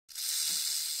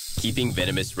Keeping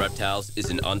venomous reptiles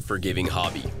is an unforgiving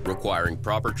hobby, requiring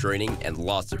proper training and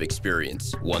lots of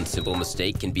experience. One simple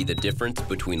mistake can be the difference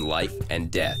between life and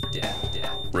death.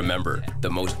 Remember, the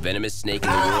most venomous snake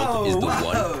in the world is the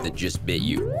one that just bit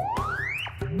you.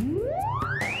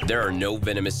 There are no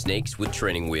venomous snakes with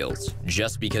training wheels.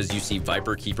 Just because you see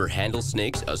viperkeeper handle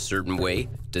snakes a certain way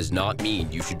does not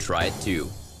mean you should try it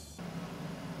too.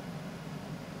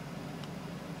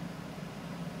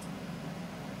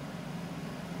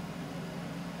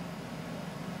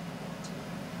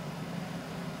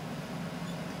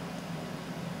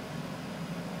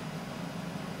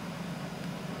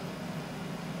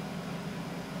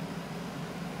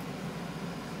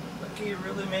 You're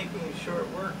really making short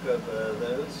work of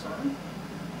those, huh?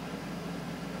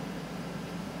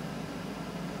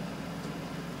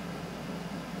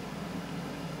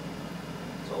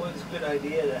 It's always a good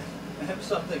idea to have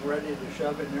something ready to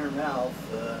shove in her mouth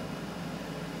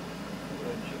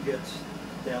when she gets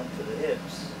down to the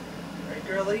hips. Right,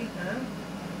 girlie? Huh?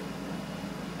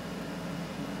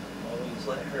 Always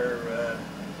let her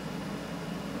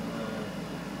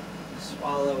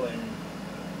swallow, and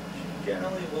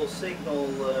generally will signal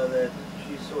that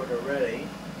she's sort of ready.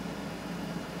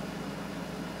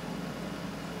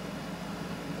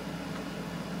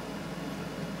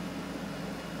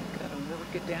 Gotta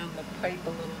work it down the pipe a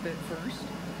little bit first.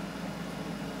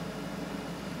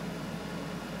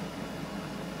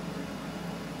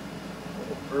 A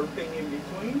little burping in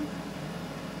between.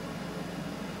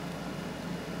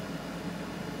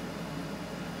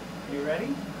 You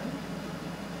ready?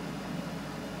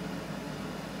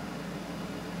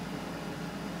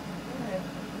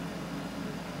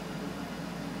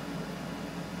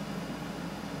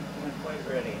 Quite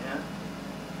ready, huh?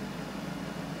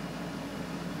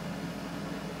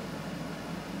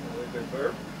 Another good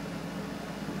burp.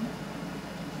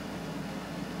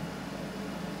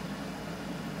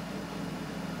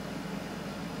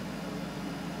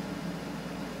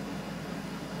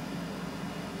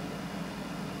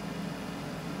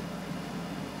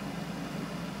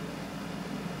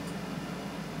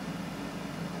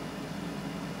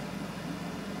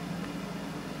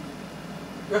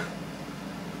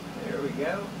 There we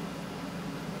go.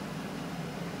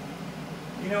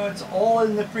 You know, it's all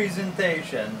in the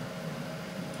presentation.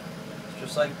 It's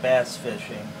just like bass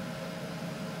fishing.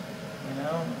 You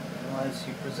know, unless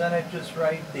you present it just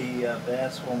right, the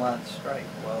bass will not strike.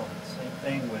 Well, same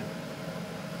thing with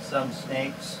some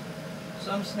snakes.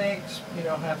 Some snakes you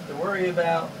don't have to worry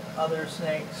about. Other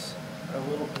snakes are a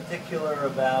little particular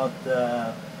about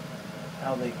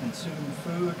how they consume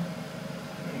food.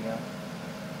 There you go.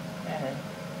 And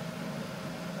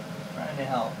trying to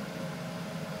help.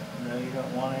 No, you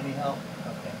don't want any help?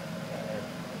 Okay. Got it.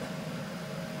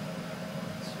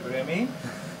 See what I mean?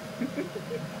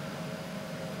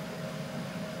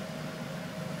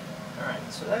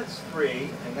 Alright, so that's 3.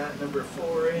 I got number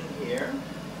 4 in here.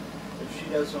 If she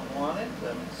doesn't want it,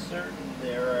 I'm certain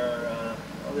there are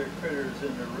other critters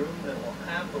in the room that will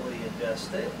happily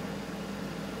adjust it.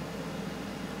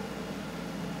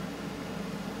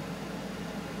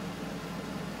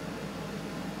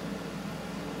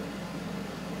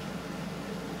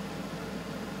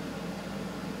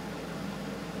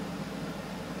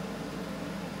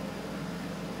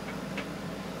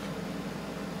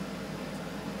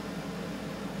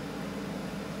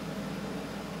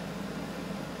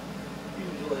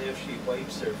 If she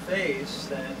wipes her face,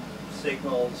 that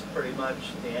signals pretty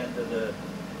much the end of the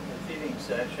feeding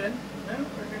session. No,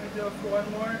 we're going to go for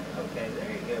one more. Okay,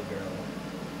 there you go, girlie.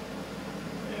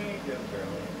 There you go,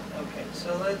 girlie. Okay,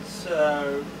 so let's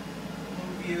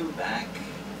move you back.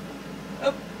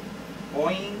 Up.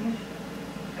 Boing.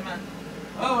 Come on.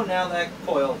 Oh, now that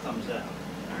coil comes out.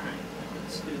 Alright,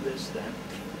 let's do this then.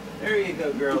 There you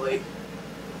go, girlie.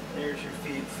 There's your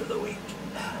feed for the week.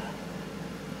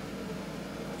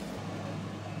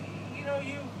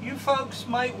 You folks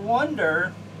might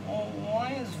wonder, well,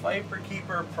 why is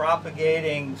viperkeeper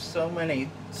propagating so many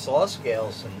saw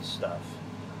scales and stuff?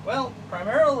 Well,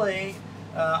 primarily,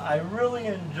 I really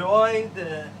enjoy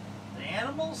the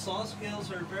animals. Saw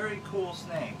scales are very cool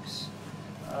snakes.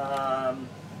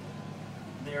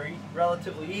 They're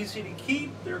relatively easy to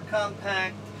keep. They're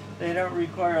compact. They don't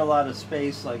require a lot of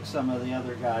space like some of the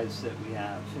other guys that we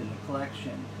have in the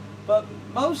collection. But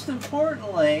most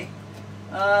importantly,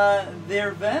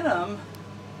 their venom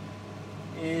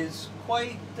is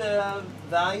quite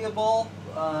valuable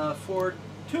for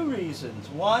 2 reasons.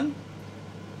 1,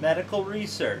 medical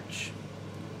research.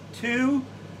 2,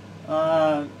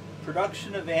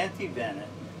 production of antivenom.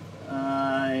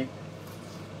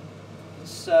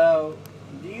 So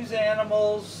these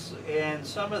animals and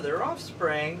some of their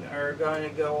offspring are going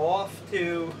to go off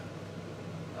to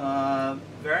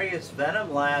various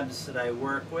venom labs that I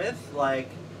work with, like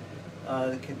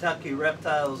the Kentucky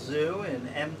Reptile Zoo and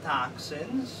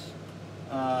M-Toxins.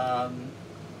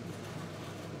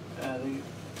 The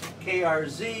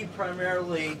KRZ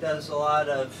primarily does a lot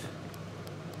of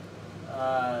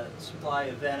supply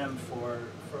of venom for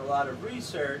a lot of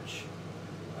research,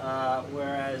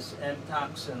 whereas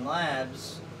M-Toxin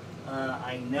Labs,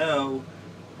 I know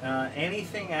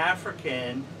anything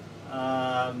African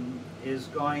is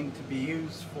going to be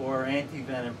used for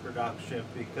anti-venom production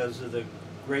because of the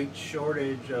great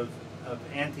shortage of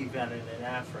anti-venom in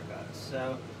Africa.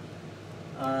 So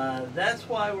that's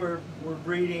why we're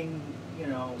breeding, you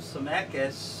know, some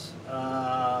Echis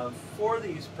for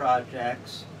these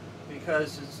projects,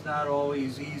 because it's not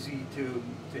always easy to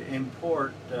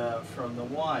import from the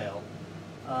wild.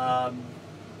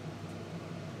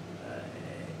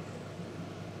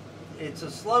 It's a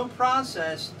slow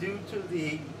process due to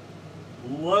the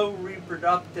low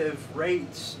reproductive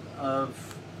rates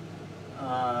of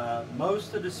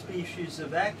most of the species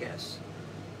of Echis.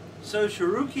 So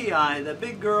Cherokee, the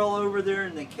big girl over there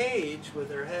in the cage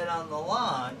with her head on the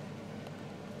log,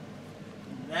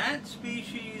 that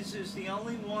species is the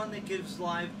only one that gives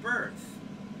live birth.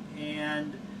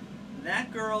 And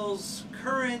that girl's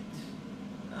current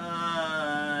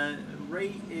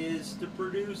rate is to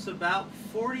produce about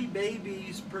 40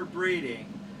 babies per breeding.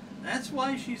 That's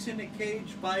why she's in a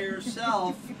cage by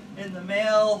herself and the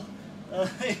male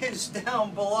is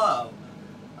down below.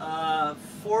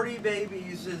 40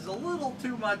 babies is a little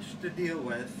too much to deal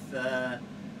with. They're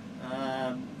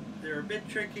a bit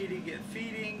tricky to get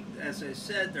feeding. As I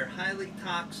said, they're highly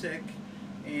toxic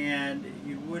and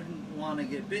you wouldn't want to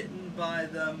get bitten by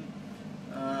them.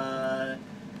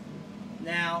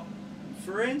 Now,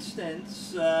 for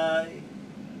instance,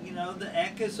 you know, the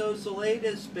Echis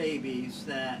ocellatus babies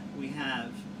that we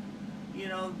have, you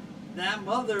know, that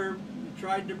mother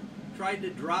tried to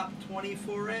drop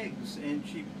 24 eggs and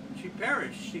she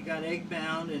perished. She got egg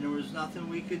bound and there was nothing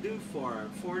we could do for her.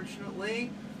 Fortunately,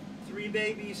 3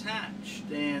 babies hatched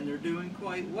and they're doing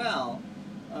quite well.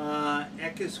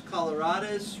 Echis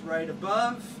coloratus right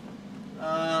above.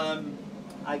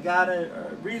 I got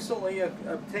recently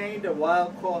obtained a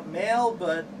wild-caught male,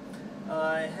 but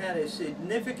I had a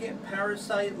significant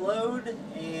parasite load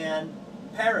and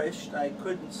perished. I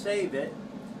couldn't save it,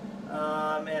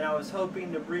 and I was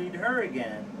hoping to breed her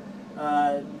again.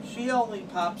 She only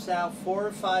pops out 4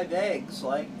 or 5 eggs,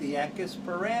 like the Echis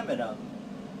pyramidum.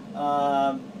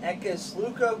 Echis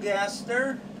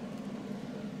leucogaster.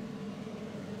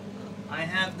 I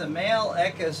have the male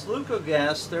Echis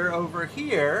leucogaster over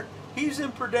here. He's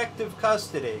in protective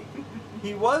custody.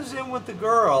 He was in with the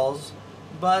girls,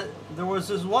 but there was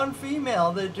this one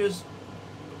female that just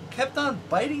kept on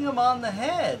biting him on the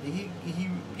head. He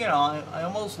you know, I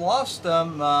almost lost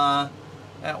him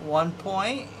at one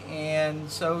point, and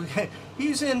so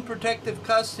he's in protective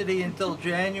custody until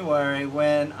January,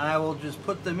 when I will just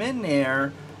put them in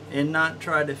there and not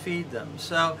try to feed them.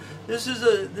 So this is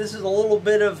a little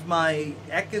bit of my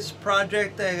Echis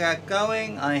project I got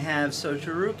going. I have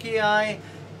Socherukii,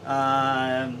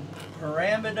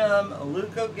 pyramidum,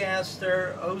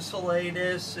 leucogaster,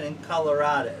 ocellatus, and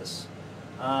coloratus.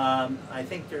 I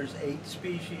think there's 8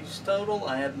 species total.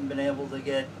 I haven't been able to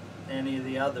get any of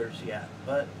the others yet,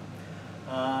 but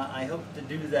I hope to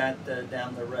do that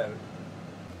down the road.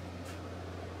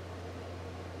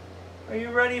 Are you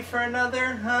ready for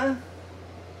another, huh?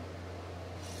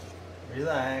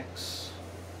 Relax.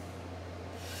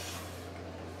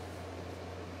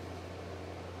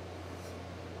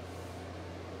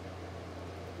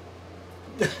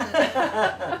 Is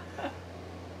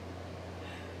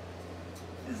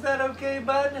that okay,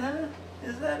 bud, huh?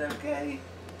 Is that okay?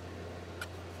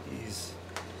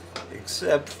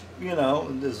 Except, you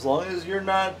know, as long as you're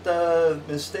not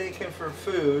mistaken for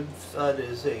food, Thud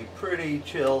is a pretty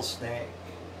chill snake.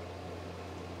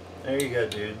 There you go,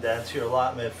 dude. That's your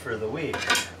allotment for the week.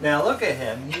 Now look at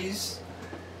him. He's,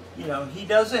 you know, he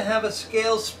doesn't have a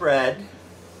scale spread.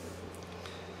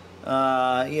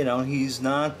 You know, he's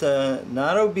not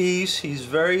obese. He's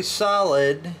very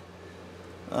solid.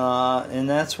 And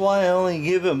that's why I only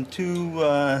give him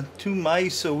two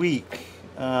mice a week.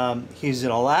 He's an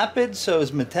elapid, so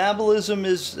his metabolism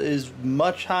is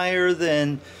much higher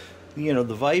than, you know,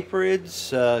 the viperids,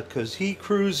 because he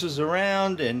cruises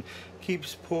around and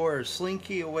keeps poor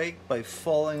Slinky awake by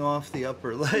falling off the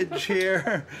upper ledge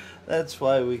here. That's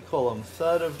why we call him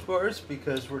Thud, of course,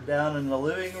 because we're down in the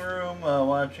living room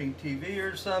watching TV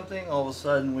or something. All of a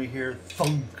sudden we hear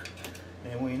thunk,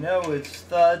 And we know it's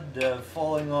Thud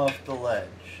falling off the ledge.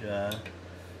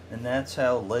 And that's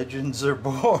how legends are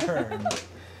born.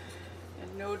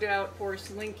 And no doubt poor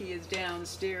Slinky is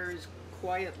downstairs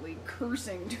quietly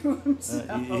cursing to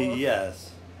himself.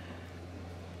 Yes.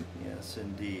 Yes,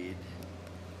 indeed.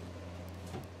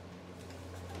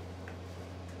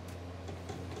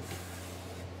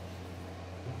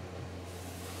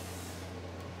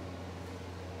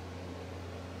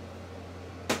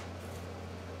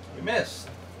 You missed.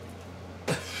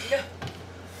 Yeah.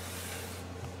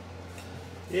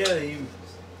 Yeah, you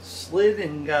slid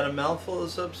and got a mouthful of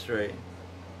substrate.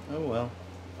 Oh well.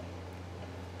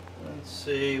 Let's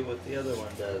see what the other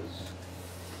one does.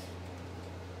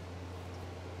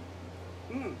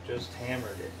 Just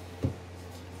hammered it.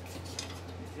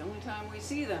 The only time we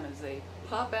see them is they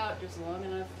pop out just long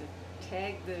enough to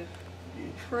tag the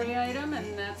prey item,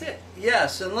 and that's it.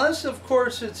 Yes, unless of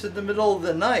course it's in the middle of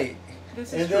the night.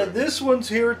 This is And true. then this one's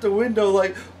here at the window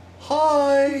like,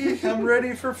 hi, I'm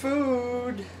ready for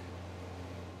food.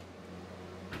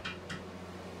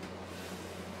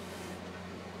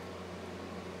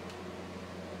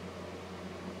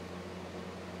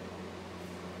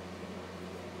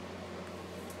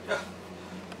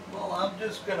 Well, I'm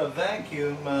just going to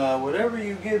vacuum whatever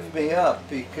you give me up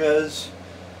because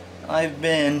I've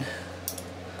been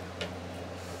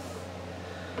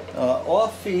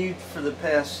off feed for the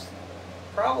past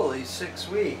probably 6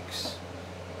 weeks.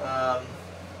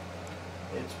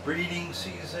 It's breeding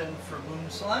season for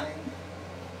boomslang,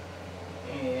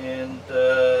 and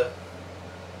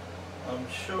I'm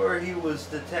sure he was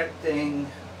detecting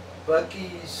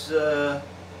Bucky's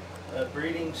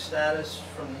breeding status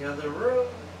from the other room,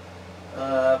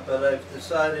 but I've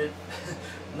decided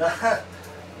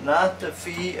not to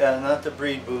feed, not to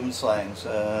breed boomslangs.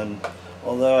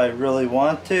 Although I really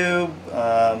want to,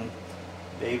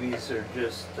 babies are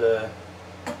just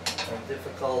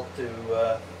difficult to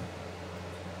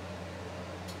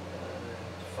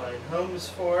find homes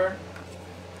for,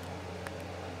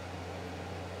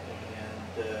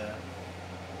 and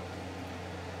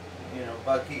you know,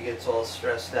 Bucky gets all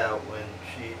stressed out when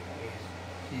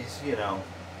he's you know,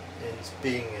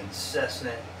 being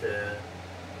incessant,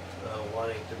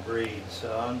 wanting to breed.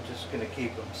 So I'm just going to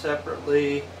keep them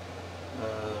separately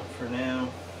for now.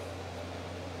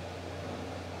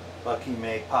 Bucky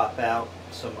may pop out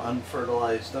some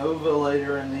unfertilized ova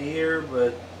later in the year,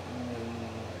 but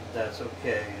that's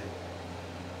okay.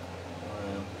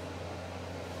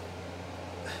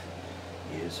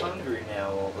 He is hungry now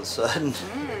all of a sudden.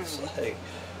 It's like,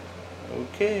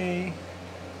 okay.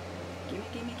 Gimme,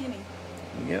 gimme, gimme.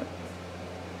 Yep.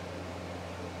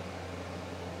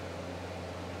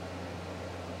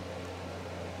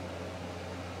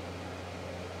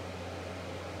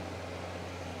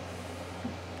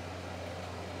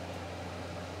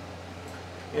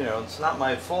 You know, it's not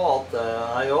my fault.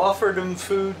 I offered him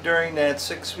food during that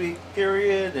 6-week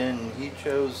period, and he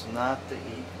chose not to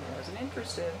eat. I wasn't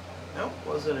interested. Nope,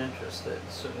 wasn't interested.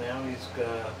 So now he's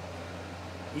gonna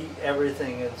eat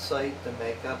everything in sight to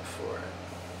make up for it.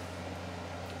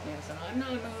 Yes, and I'm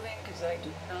not moving because I do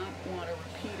not want a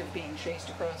repeat of being chased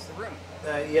across the room.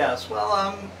 Yes, well,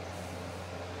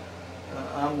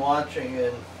 I'm watching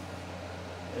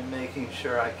and making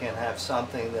sure I can have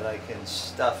something that I can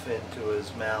stuff into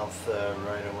his mouth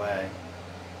right away.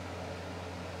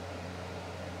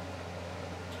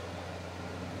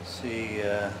 See,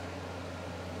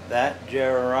 that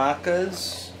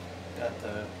Jararaca's got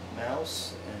the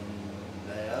mouse,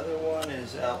 and the other one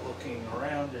is out looking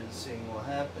around and seeing what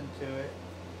happened to it.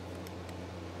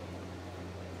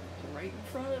 Right in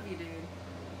front of you, dude.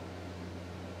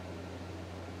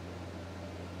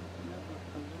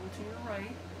 A little to your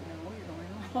right. No, you're going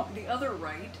wrong. The other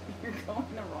right. You're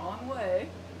going the wrong way.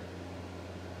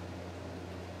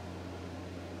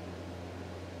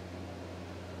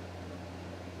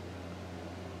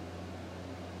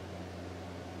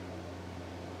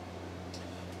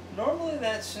 Normally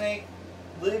that snake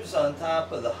lives on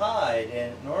top of the hide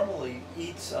and it normally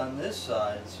eats on this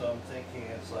side, so I'm thinking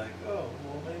it's like, oh,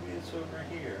 well maybe it's over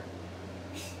here.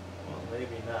 Well,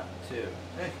 maybe not too.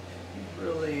 He's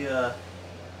really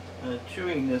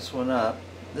chewing this one up.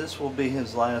 This will be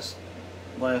his last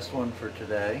one for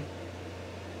today.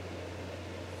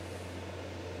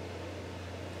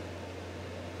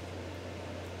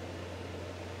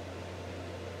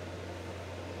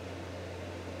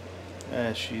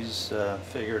 She's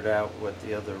figured out what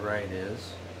the other right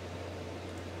is.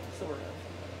 Sort of.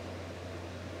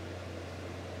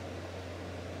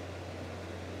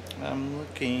 I'm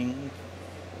looking.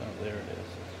 Oh, there it is.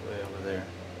 It's way over there.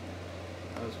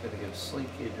 I was going to give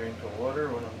Slinky a drink of water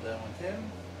when I'm done with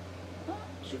him. Oh,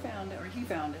 she found it, or he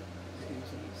found it.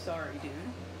 Excuse me. Sorry, dude.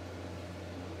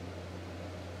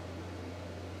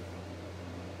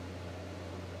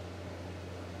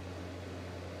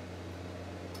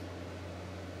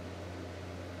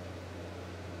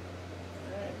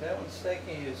 Alright, that one's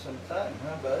taking you some time,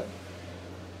 huh, bud?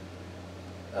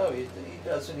 Oh, he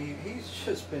doesn't, he's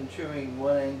just been chewing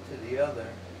one end to the other.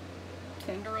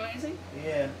 Tenderizing?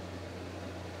 Yeah.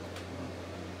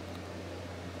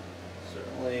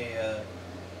 Certainly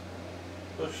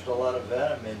pushed a lot of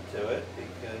venom into it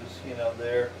because, you know,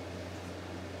 their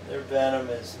venom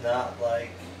is not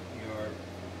like your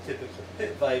typical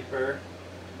pit viper.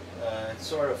 It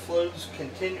sort of flows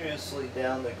continuously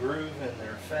down the groove in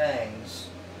their fangs.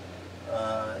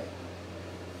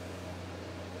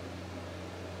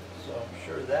 So I'm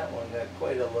sure that one got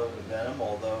quite a load of venom,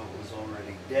 although it was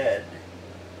already dead.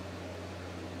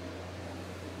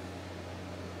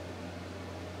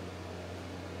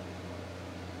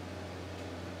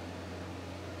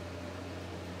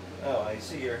 Oh, I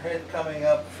see your head coming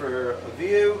up for a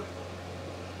view.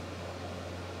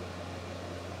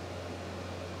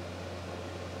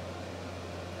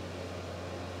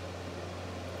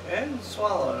 And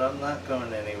swallow it. I'm not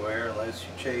going anywhere unless you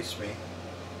chase me.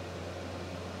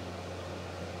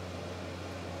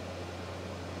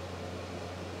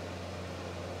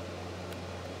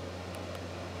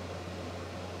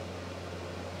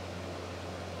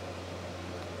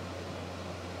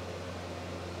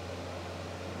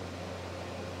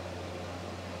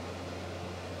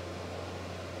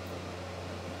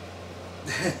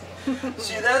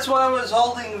 See, that's why I was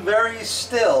holding very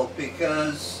still,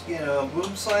 because, you know,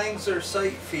 boom slangs are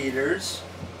sight feeders,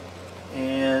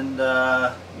 and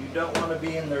you don't want to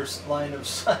be in their line of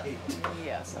sight.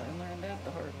 Yes, I learned that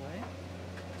the hard way.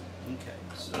 Okay,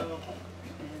 so...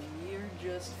 And you're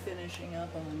just finishing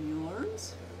up on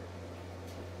yours.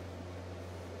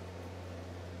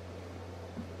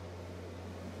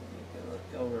 You can look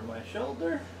over my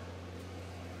shoulder.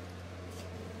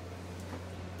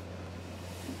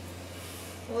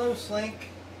 Hello, Slink.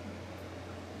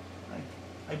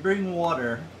 I bring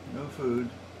water, no food.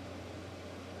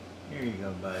 Here you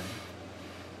go, bud.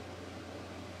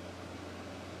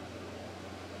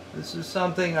 This is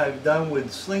something I've done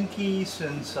with Slinky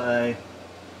since I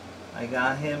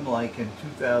got him like in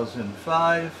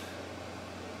 2005.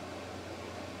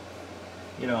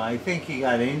 You know, I think he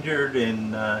got injured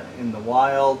in the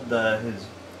wild.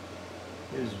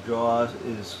 His jaw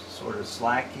is sort of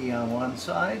slacky on one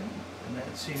side. And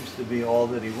that seems to be all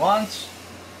that he wants.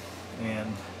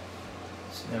 And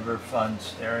it's never fun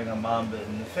staring a mamba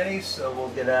in the face, so we'll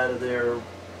get out of there.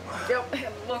 Yep,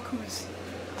 and look who's...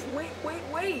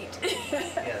 Wait!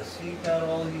 Yes, he got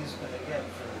all he's going to get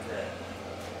for the day.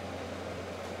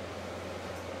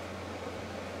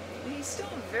 He's still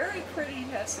very pretty,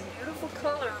 has some beautiful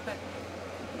color, but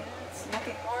yeah, it's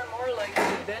looking more and more like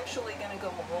he's eventually going to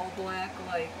go all black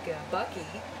like Bucky.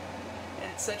 And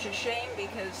it's such a shame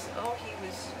because, oh, he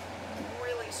was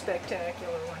really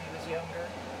spectacular when he was younger.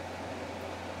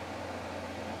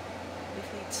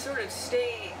 If he'd sort of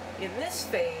stay in this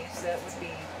phase, that would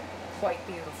be quite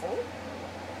beautiful.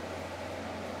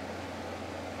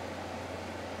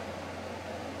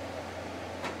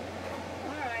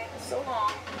 Alright, so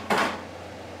long.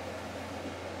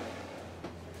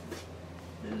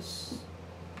 This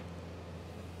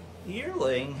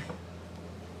yearling,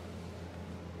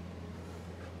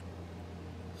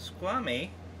 Squammy,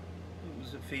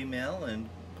 who's a female and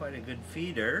quite a good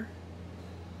feeder.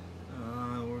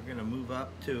 We're going to move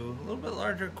up to a little bit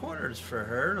larger quarters for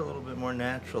her, a little bit more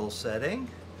natural setting.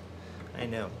 I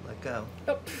know, let go.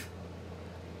 Oh.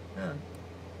 Oh,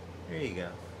 there you go.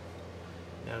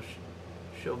 Now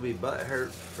she'll be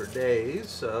butthurt for days,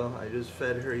 so I just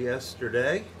fed her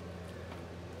yesterday.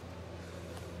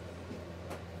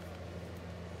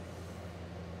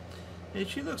 And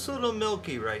she looks a little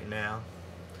milky right now.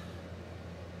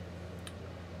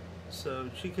 So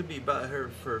she could be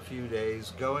butthurt for a few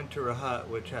days. Go into her hut,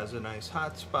 which has a nice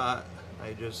hot spot.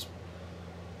 I just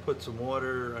put some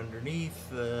water underneath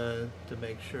to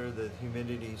make sure that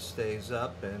humidity stays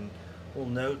up, and we'll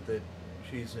note that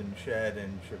she's in shed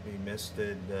and should be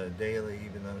misted daily,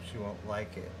 even though she won't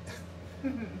like it.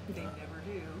 They never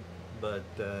do. But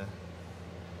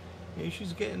yeah,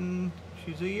 she's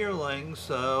a yearling,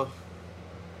 so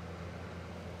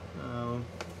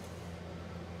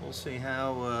we'll see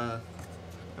how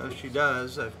she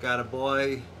does. I've got a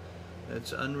boy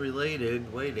that's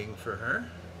unrelated waiting for her.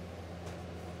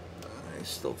 I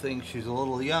still think she's a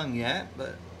little young yet,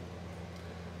 but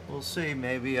we'll see.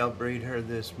 Maybe I'll breed her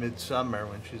this midsummer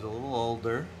when she's a little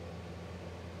older.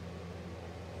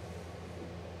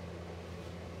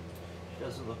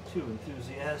 doesn't look too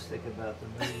enthusiastic about the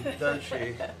move, does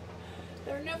she?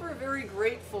 They're never very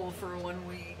grateful for when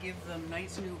we give them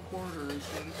nice new quarters.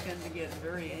 They tend to get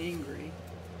very angry.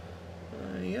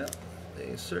 Yep,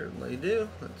 they certainly do.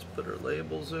 Let's put our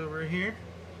labels over here.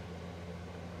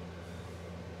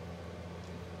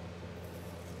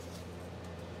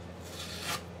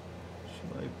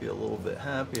 She might be a little bit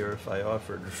happier if I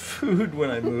offered her food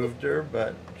when I moved her,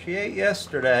 but she ate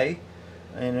yesterday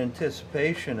in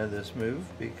anticipation of this move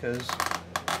because,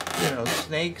 you know,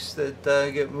 snakes that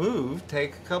get moved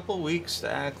take a couple weeks to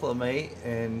acclimate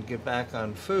and get back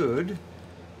on food.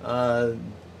 The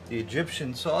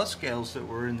Egyptian saw scales that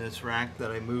were in this rack that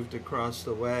I moved across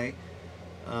the way,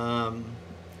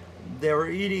 they were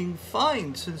eating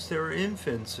fine since they were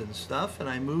infants and stuff, and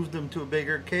I moved them to a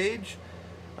bigger cage.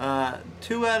 2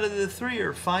 out of the 3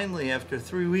 are finally, after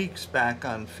 3 weeks, back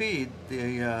on feed.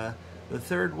 The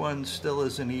third one still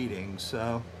isn't eating,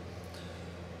 so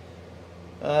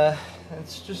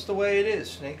that's just the way it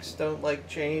is. Snakes don't like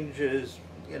change, as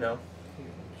you know,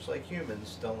 just like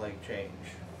humans don't like change.